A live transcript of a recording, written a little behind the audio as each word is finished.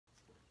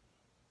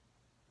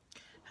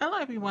Hello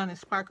everyone,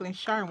 it's Sparkling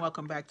Char and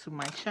welcome back to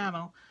my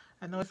channel.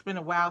 I know it's been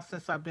a while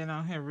since I've been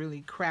on here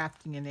really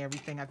crafting and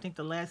everything. I think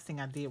the last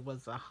thing I did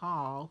was a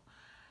haul.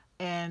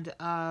 And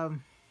I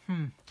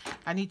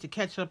need to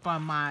catch up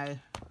on my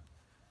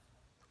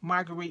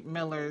Marguerite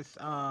Miller's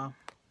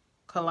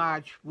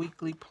Collage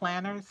weekly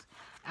planners.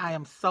 I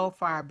am so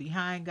far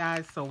behind,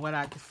 guys, so what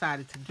I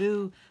decided to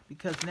do,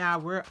 because now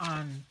we're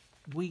on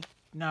week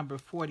number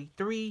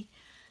 43,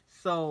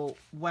 so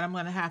what I'm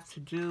going to have to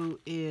do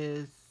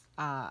is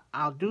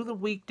I'll do the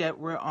week that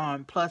we're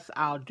on, plus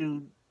I'll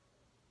do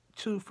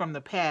two from the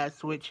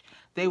past, which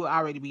they will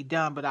already be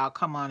done, but I'll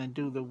come on and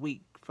do the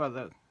week for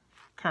the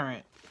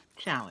current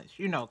challenge,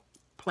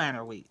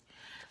 planner week.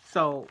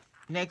 So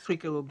next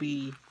week it will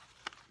be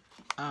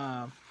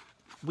uh,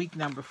 week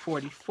number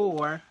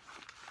 44,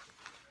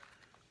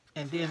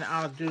 and then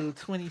I'll do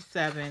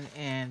 27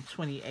 and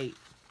 28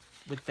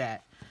 with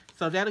that.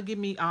 So that'll get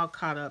me all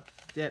caught up,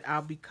 that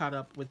I'll be caught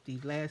up with the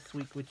last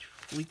week, which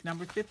week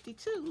number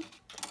 52.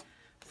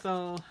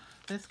 So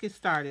let's get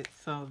started.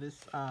 So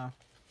this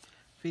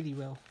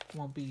video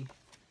won't be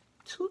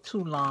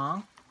too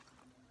long.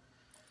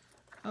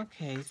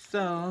 Okay,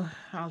 so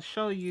I'll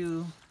show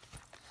you.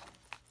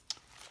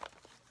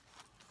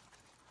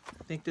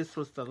 I think this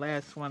was the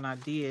last one I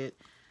did,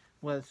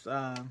 was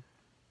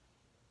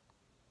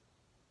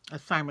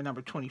assignment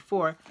number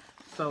 24.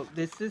 So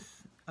this is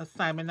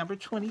assignment number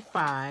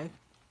 25,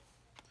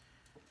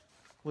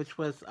 which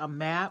was a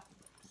map,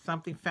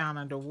 something found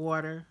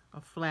underwater, a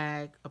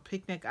flag, a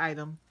picnic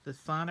item, the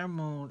sun or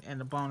moon, and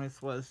the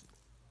bonus was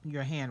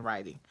your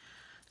handwriting.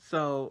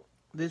 So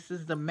this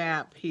is the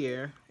map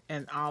here,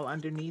 and all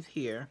underneath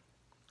here.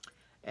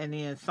 And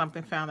then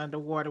something found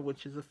underwater,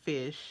 which is a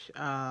fish.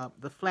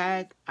 The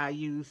flag, I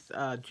used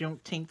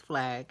Juneteenth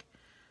flag.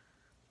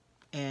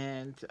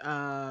 And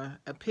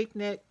a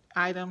picnic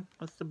item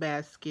was the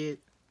basket.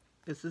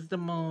 This is the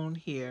moon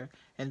here.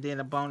 And then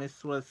a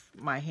bonus was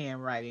my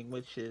handwriting,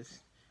 which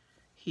is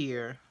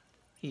here.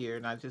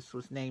 And I just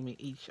was naming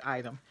each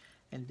item.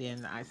 And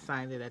then I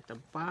signed it at the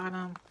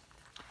bottom.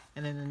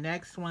 And then the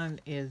next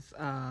one is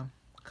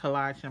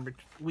collage number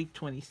week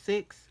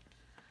 26.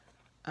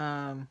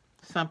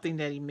 Something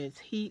that emits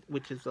heat,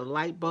 which is a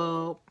light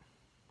bulb.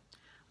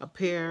 A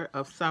pair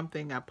of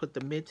something, I put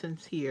the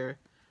mittens here.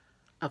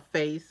 A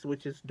face,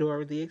 which is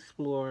Dora the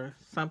Explorer.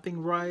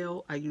 Something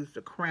royal, I used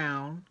a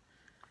crown.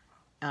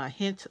 A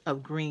hint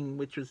of green,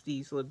 which was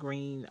these little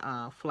green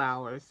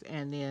flowers.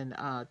 And then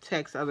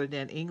text other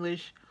than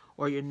English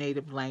or your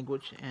native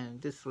language. And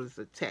this was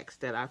a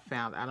text that I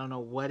found. I don't know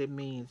what it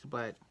means,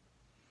 but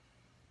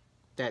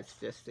that's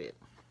just it.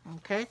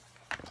 Okay?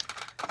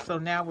 So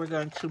now we're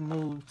going to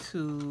move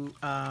to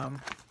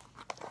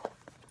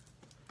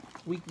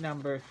week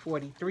number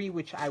 43,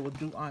 which I will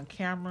do on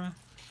camera.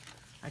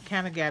 I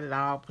kind of got it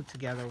all put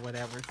together,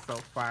 whatever, so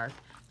far.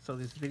 So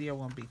this video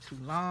won't be too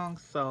long.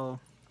 So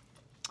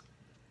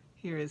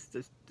here is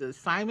the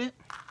assignment.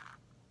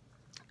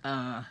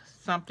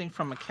 Something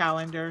from a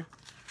calendar,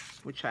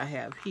 which I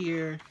have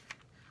here.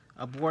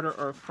 A border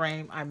or a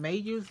frame. I may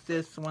use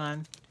this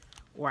one,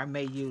 or I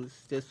may use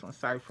this one.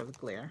 Sorry for the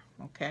glare.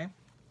 Okay.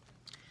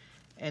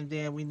 And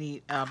then we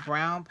need a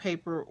brown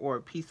paper or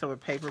a piece of a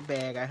paper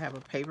bag. I have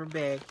a paper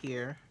bag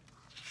here.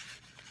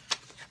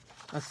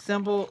 A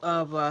symbol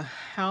of a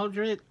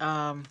hydrant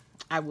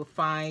I will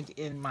find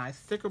in my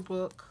sticker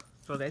book,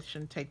 so that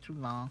shouldn't take too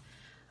long.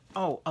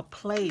 Oh, a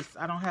place.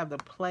 I don't have the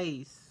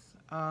place.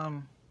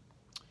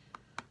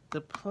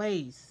 The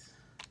place.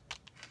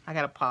 I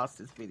gotta pause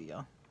this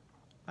video.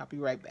 I'll be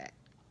right back.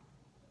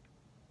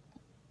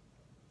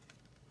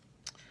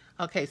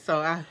 Okay,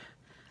 so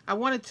I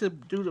wanted to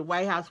do the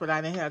White House, but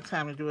I didn't have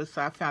time to do it,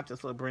 so I found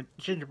this little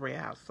gingerbread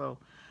house. So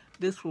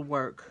this will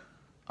work.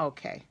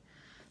 Okay.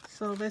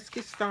 So let's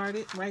get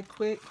started right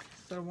quick,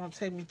 so it won't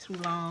take me too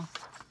long.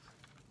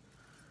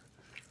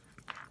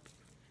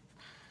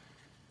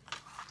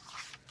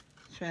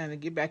 Trying to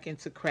get back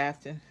into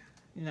crafting.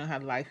 You know how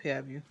life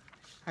have you.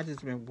 I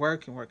just been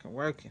working.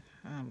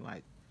 I'm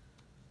like,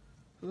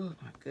 oh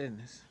my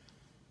goodness.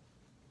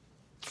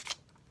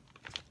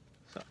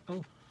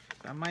 So,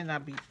 I might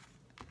not be,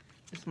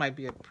 this might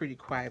be a pretty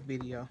quiet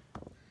video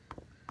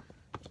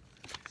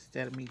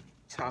instead of me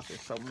talking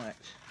so much.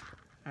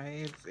 All right,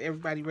 is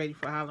everybody ready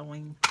for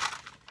Halloween?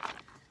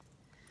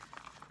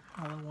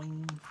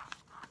 Halloween.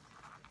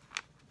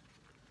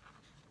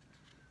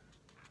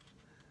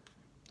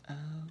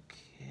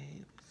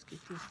 Okay, let's get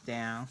this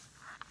down.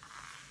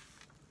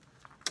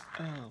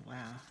 Oh,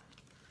 wow.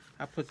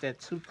 I put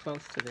that too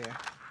close to there.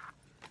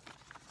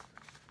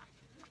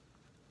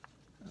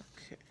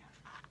 Okay.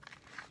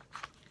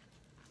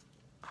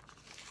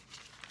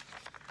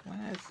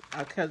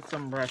 I cut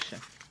some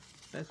brushing.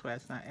 That's why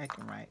it's not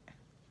acting right.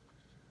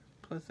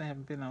 Plus, I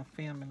haven't been on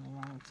film in a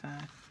long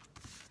time.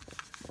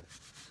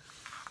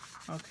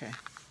 Okay.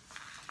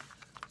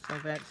 So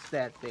that's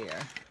that there.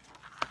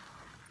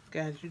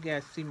 Guys, you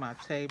guys see my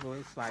table.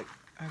 It's like,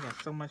 I got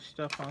so much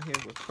stuff on here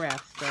with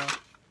craft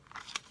stuff.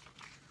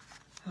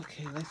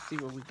 Okay, let's see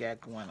what we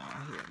got going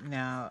on here.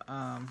 Now,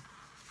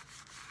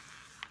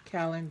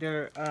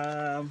 calendar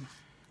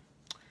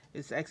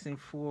is asking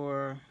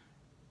for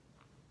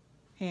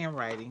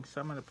handwriting, so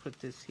I'm going to put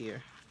this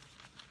here.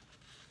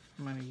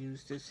 I'm going to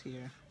use this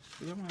here.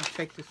 Do I want to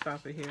take this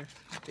off of here?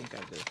 I think I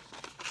do.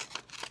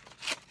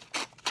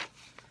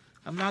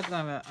 I'm not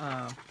going to,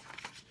 I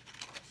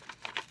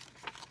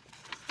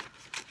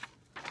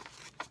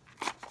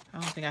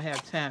don't think I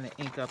have time to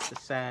ink up the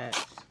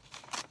sides.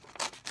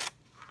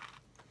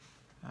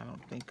 I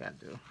don't think I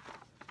do.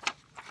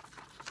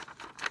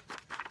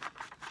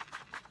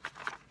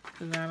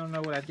 Because I don't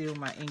know what I did with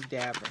my ink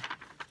dabber.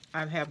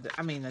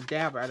 The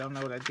dabber, I don't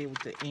know what I did with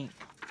the ink.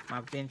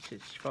 My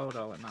vintage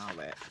photo and all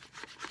that.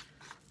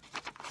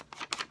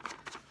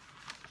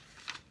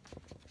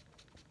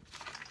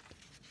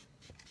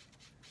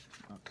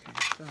 Okay,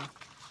 so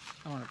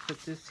I want to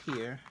put this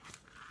here.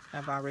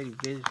 I've already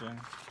visioned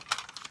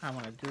how I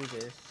want to do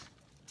this.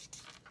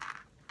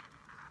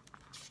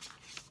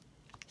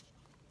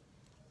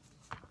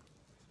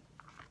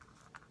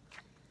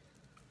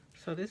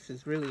 So this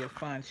is really a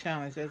fun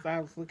challenge. As I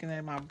was looking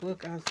at my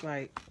book, I was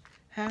like,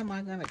 how am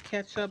I going to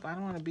catch up? I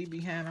don't want to be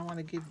behind. I want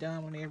to get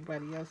done when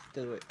everybody else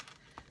do it.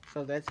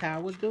 So that's how I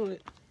would do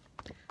it.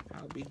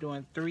 I'll be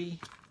doing 3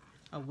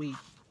 a week.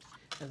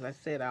 As I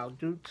said, I'll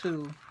do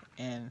 2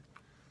 and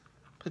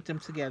put them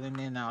together, and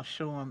then I'll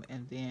show them,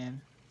 and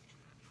then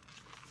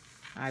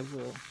I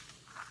will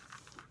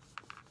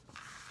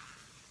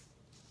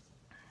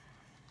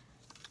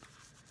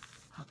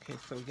okay,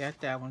 so we got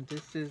that one.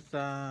 This is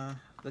the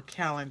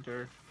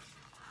calendar,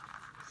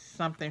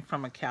 something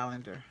from a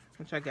calendar,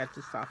 which I got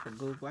this off of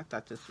Google. I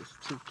thought this was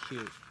too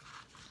cute.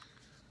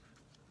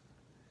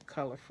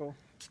 Colorful.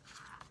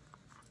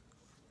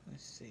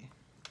 Let's see.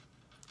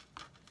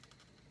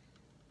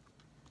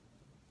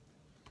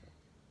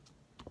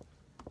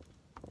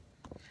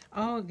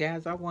 Oh,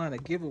 guys, I won a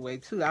giveaway,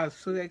 too. I was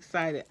so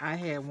excited. I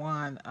had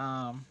won,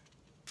 I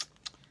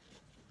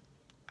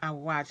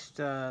watched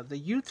the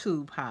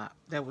YouTube Hop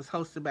that was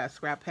hosted by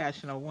Scrap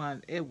Passion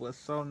 01. It was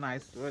so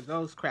nice.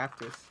 Those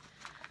crafters,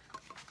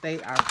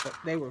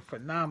 they were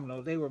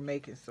phenomenal. They were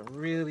making some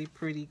really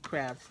pretty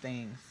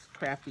crafty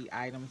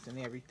items and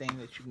everything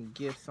that you can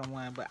give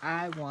someone. But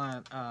I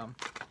won a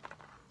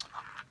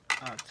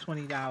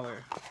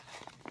 $20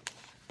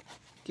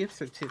 gift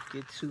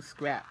certificate to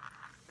Scrap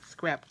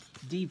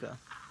Diva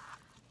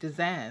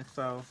Design.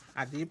 So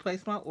I did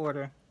place my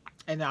order,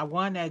 and I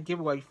won that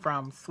giveaway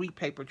from Sweet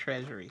Paper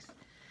Treasuries.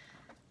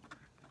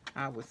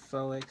 I was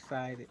so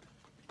excited.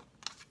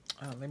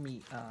 Let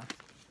me,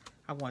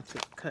 I want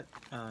to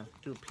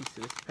do a piece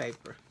of this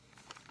paper.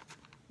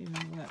 You know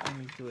what? Let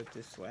me do it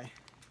this way.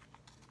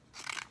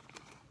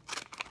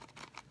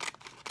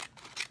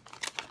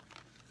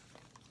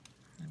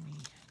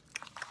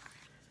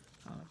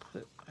 I'll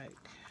put like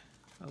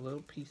a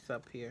little piece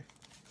up here.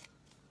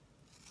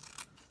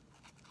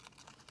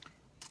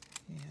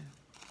 Yeah.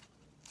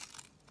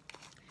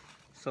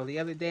 So the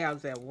other day I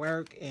was at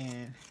work,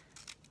 and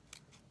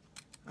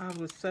all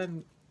of a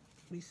sudden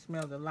we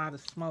smelled a lot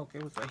of smoke.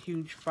 It was a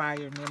huge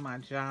fire near my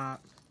job.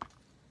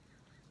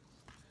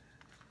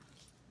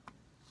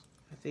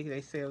 I think they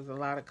said it was a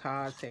lot of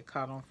cars had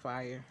caught on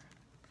fire.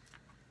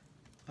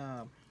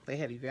 They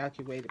had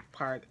evacuated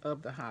part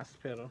of the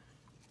hospital.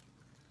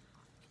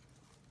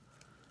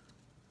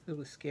 It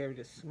was scary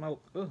to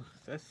smoke. Ugh,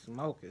 that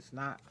smoke is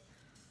not...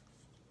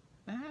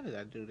 Now, how did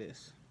I do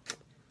this?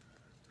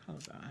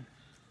 Hold on.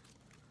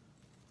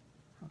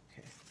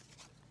 Okay.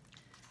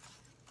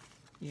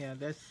 Yeah,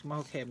 that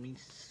smoke had me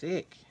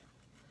sick.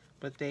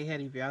 But they had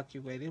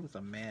evacuated. It was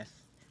a mess.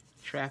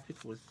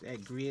 Traffic was at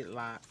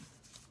gridlock.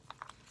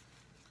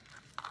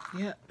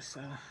 Yep,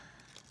 so...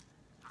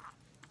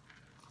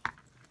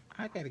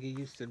 I gotta get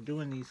used to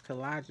doing these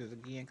collages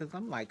again, because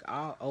I'm like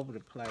all over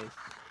the place.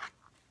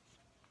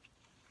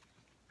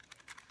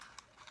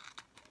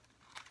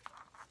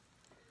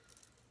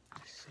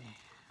 Let's see.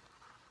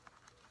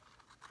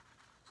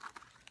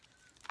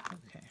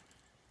 Okay.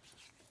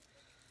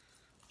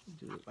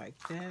 Do it like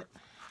that.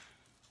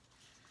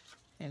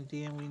 And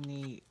then we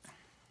need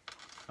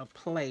a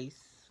place.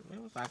 Where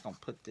was I gonna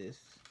put this?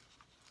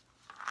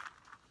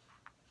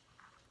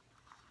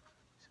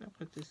 Should I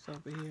put this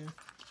over here?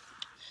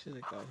 Should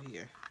it go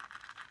here?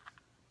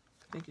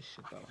 I think it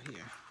should go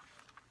here.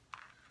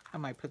 I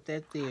might put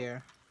that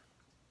there.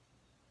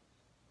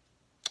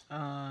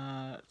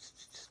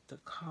 The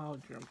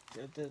cauldron,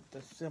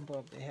 the symbol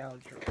of the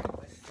cauldron.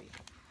 Let's see.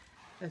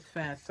 Let's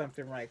find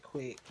something right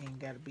quick. Ain't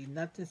gotta be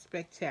nothing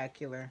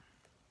spectacular.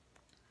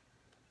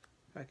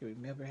 If I can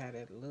remember how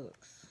that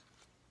looks.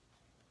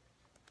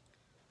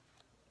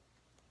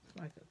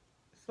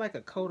 It's like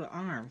a coat of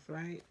arms,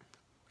 right?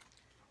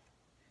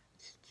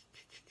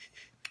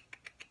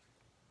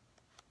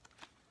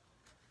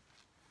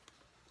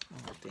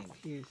 I think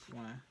here's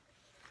one.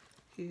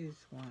 Here's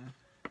one.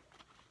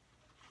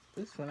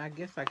 This one, I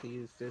guess I could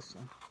use this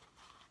one.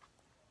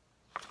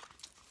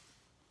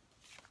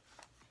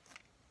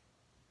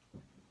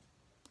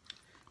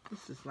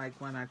 This is like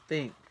one I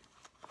think.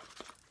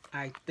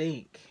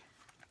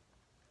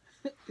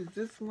 Is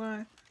this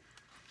one?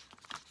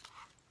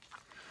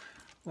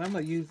 Well, I'm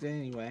going to use it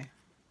anyway.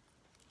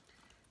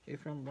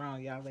 If I'm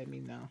wrong, y'all let me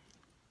know.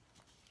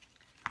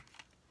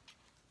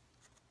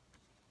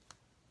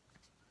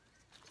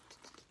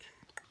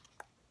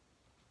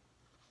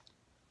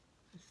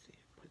 Let's see.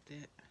 Put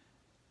that.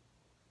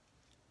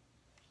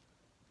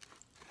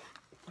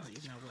 Oh,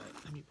 you know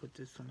what? Let me put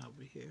this one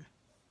over here.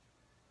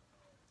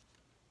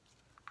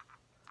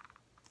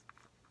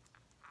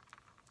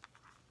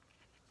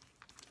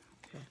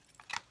 Okay.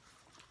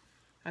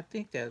 I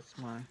think that's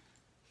one.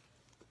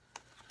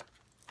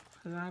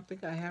 Because I don't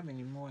think I have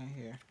any more in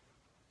here.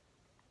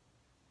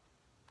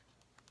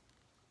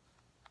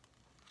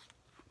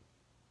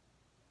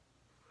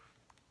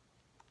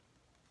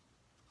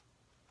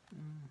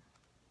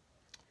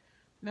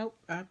 Nope,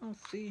 I don't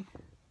see.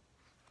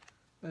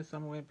 Unless I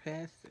went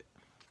past it.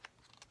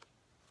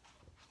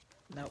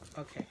 Nope,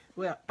 okay.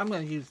 Well, I'm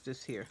going to use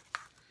this here.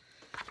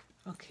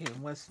 Okay,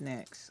 what's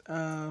next?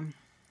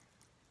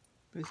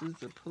 This is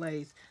the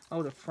place.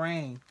 Oh, the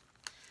frame.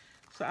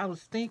 So I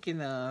was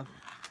thinking of,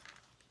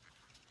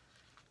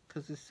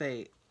 because it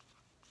say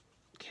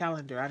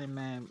calendar, I didn't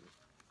mind.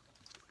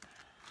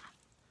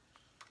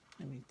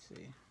 Let me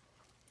see.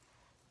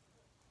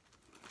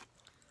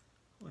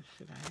 What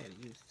should I have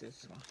used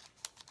this one?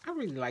 I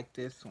really like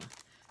this one.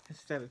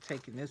 Instead of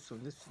taking this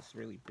one, this is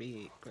really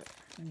big, but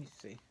let me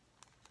see.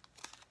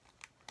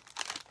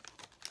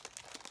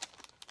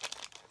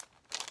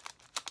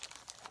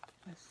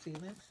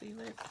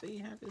 Let's see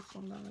how this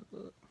one gonna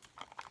look.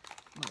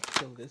 I'm gonna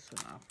peel this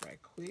one off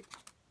right quick.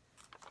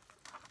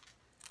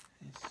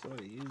 And sort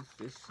of use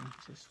this one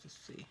just to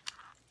see.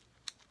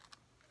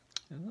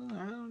 Oh,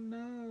 I don't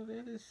know.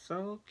 That is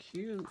so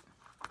cute.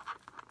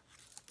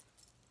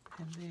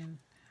 And then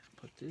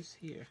put this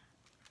here.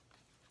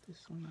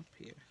 This one up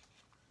here.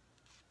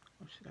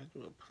 Or should I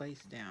do a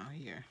place down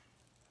here?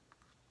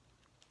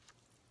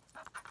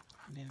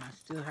 And then I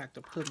still have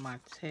to put my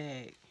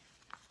tag.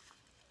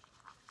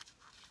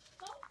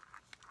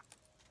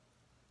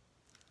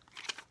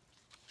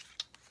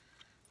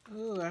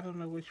 Oh, I don't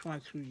know which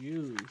one to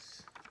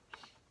use.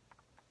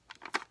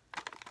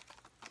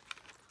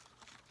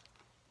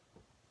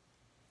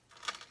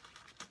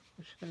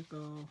 Where should I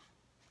go?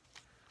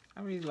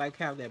 I really like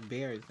how that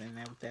bear is in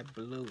there with that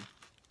blue.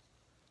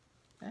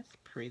 That's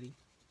pretty.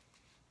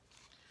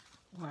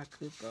 Or I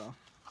could go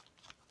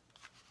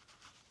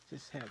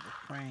just have the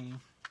frame.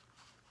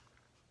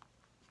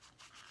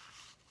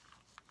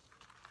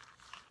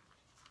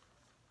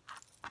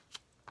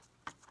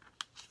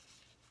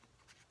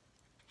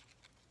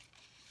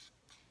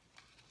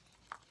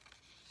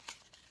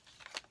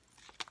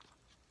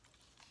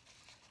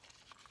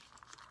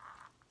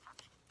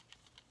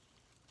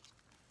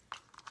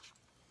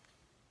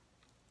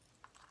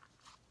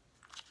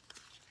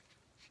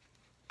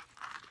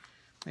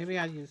 Maybe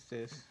I'll use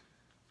this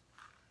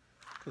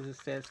because it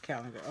says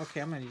calendar. Okay,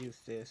 I'm going to use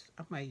this.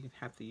 I might even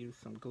have to use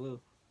some glue,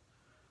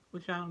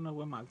 which I don't know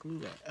where my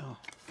glue at. Oh,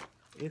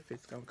 if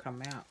it's going to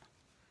come out.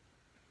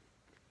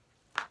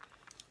 I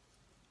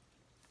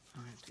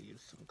have to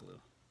use some glue.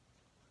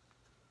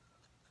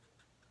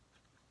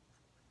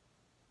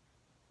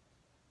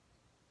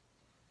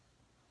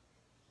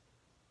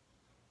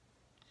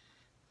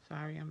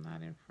 Sorry, I'm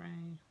not in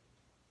frame.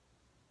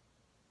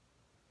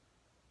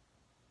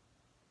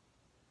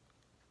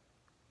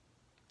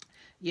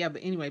 Yeah,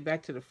 but anyway,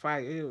 back to the fire.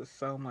 It was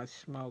so much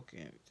smoke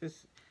and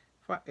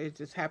it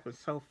just happened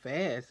so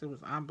fast. It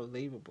was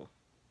unbelievable.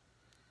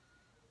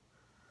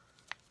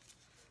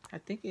 I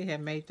think it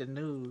had made the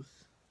news.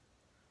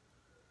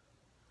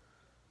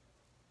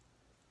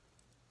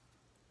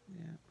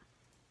 Yeah.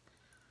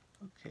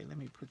 Okay, let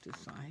me put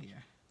this on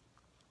here.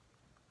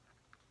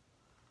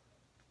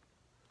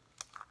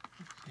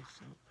 Okay,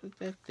 so put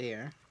that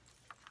there.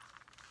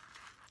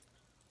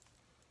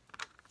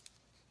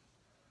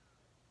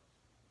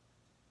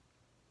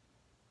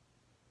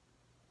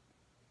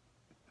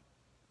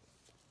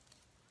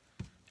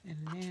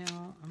 And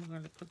now I'm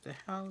going to put the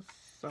house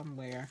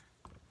somewhere.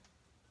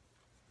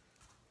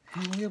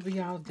 And we'll be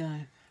all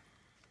done.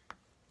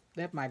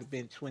 That might have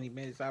been 20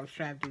 minutes. I was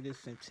trying to do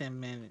this in 10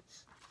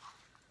 minutes.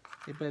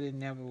 But it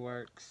never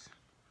works.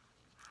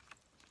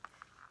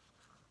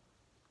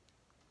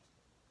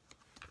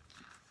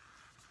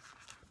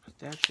 Put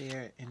that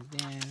there. And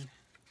then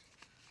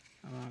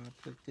I'm going to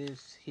put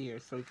this here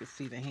so you can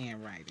see the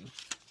handwriting.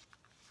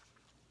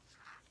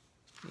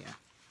 Yeah.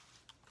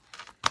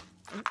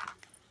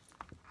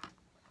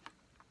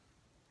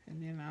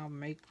 And then I'll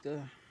make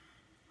the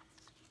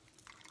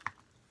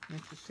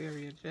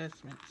necessary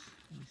adjustments.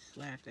 Let me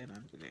slide that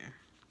under there.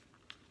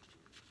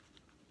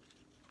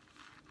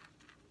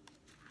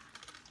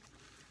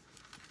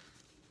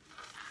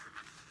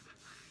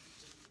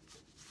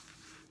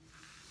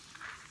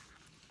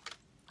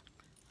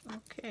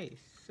 Okay,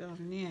 so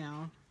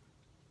now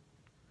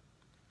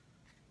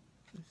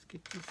let's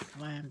get this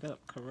lined up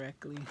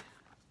correctly.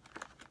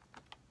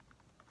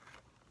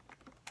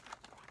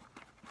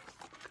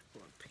 For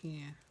a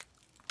pen.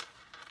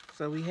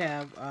 So we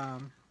have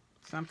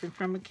something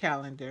from a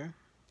calendar,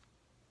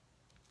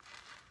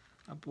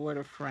 a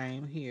border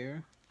frame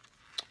here,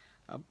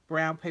 a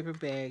brown paper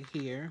bag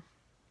here,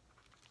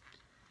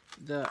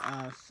 the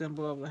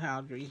symbol of the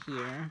holiday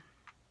here,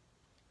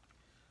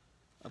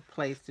 a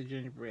place, the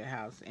gingerbread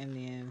house, and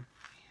then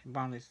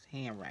bonus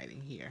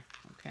handwriting here,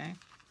 okay?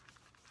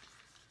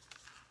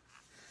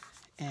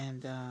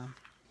 And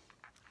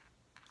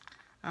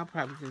I'll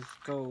probably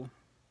just go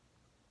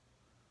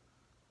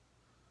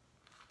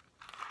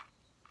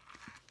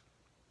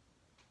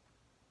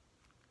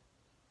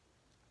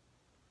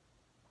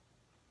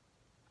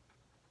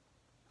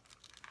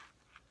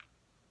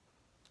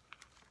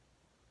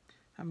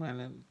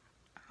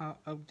I'll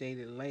update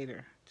it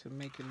later to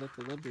make it look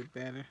a little bit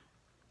better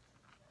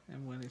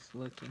than what it's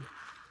looking.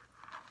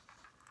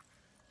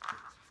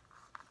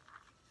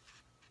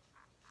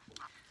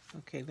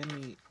 Okay, let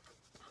me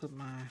put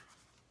my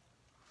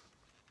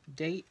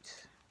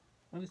date.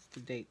 What is the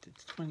date?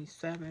 It's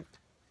 27th.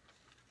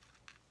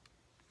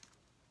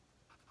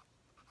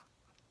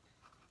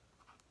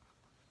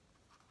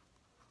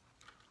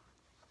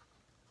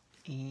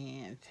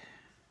 And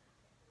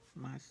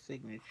my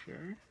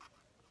signature.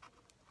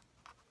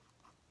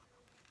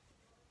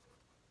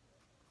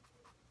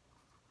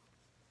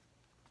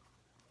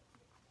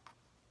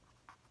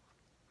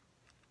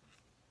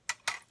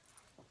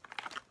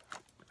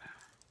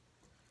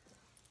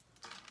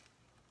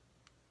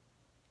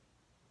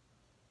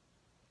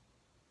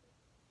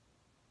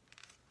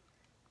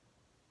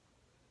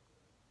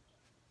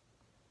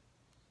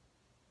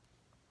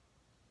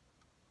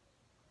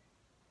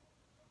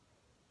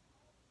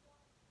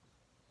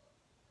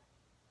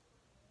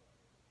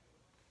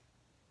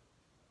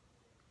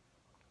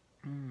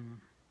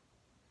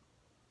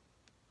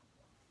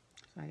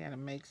 So I gotta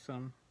make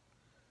some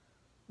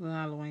little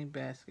Halloween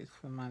baskets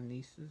for my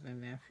nieces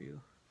and nephew.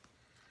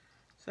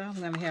 So I'm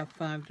gonna have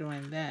fun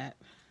doing that.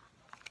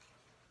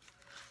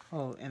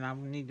 Oh, and I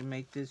need to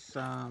make this,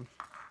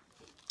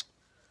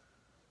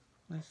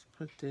 let's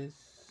put this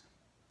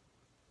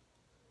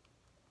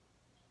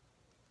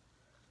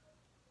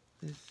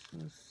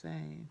will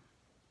say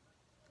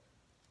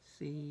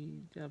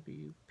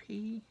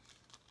CWP,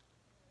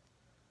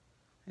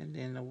 and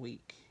then the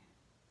week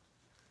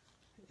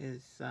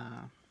is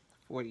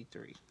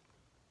 43.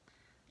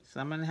 So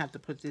I'm gonna have to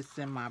put this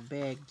in my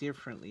bag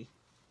differently.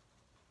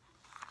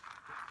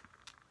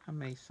 I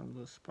made some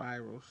little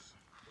spirals.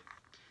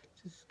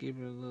 Just give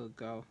it a little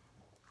go.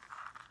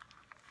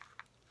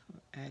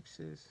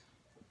 Axis.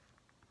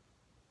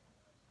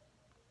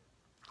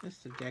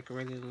 Just to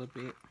decorate it a little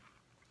bit.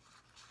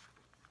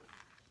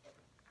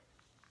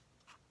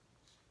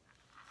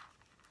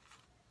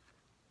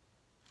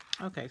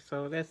 Okay,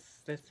 so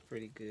that's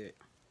pretty good.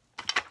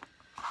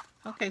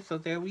 Okay, so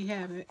there we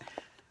have it.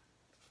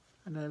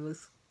 I know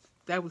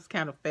that was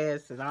kind of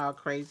fast and all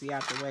crazy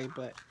out the way,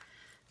 but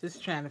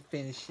just trying to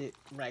finish it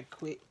right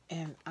quick.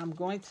 And I'm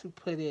going to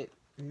put it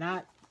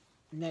not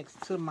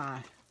next to my,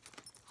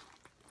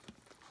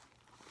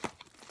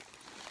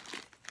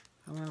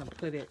 I'm going to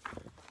put it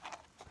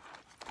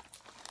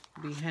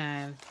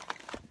behind.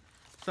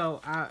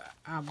 So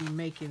I'll be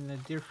making the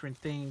different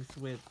things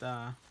with,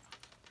 I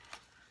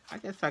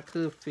guess I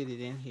could fit it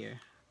in here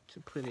to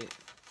put it.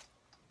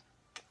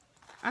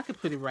 I could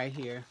put it right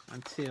here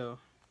until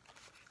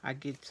I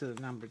get to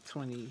number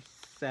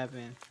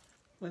 27.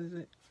 What is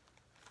it?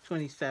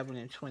 27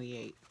 and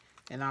 28.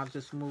 And I'll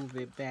just move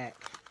it back.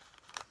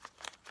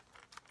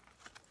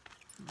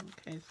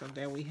 Okay, so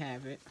there we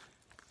have it.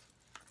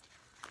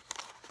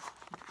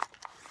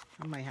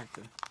 I might have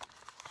to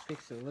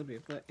fix it a little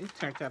bit, but it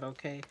turned out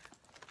okay.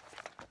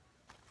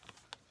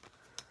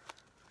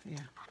 Yeah.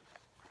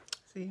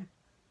 See?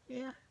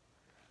 Yeah.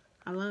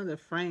 I love the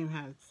frame,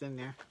 how it's in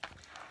there.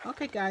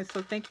 Okay, guys,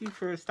 so thank you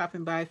for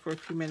stopping by for a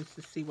few minutes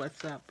to see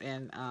what's up.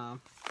 And I'm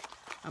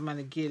going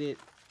to get it,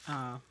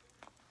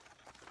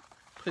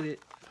 put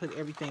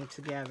everything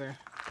together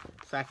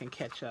so I can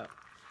catch up.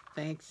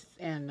 Thanks,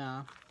 and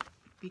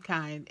be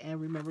kind, and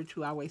remember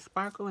to always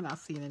sparkle, and I'll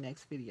see you in the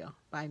next video.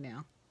 Bye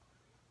now.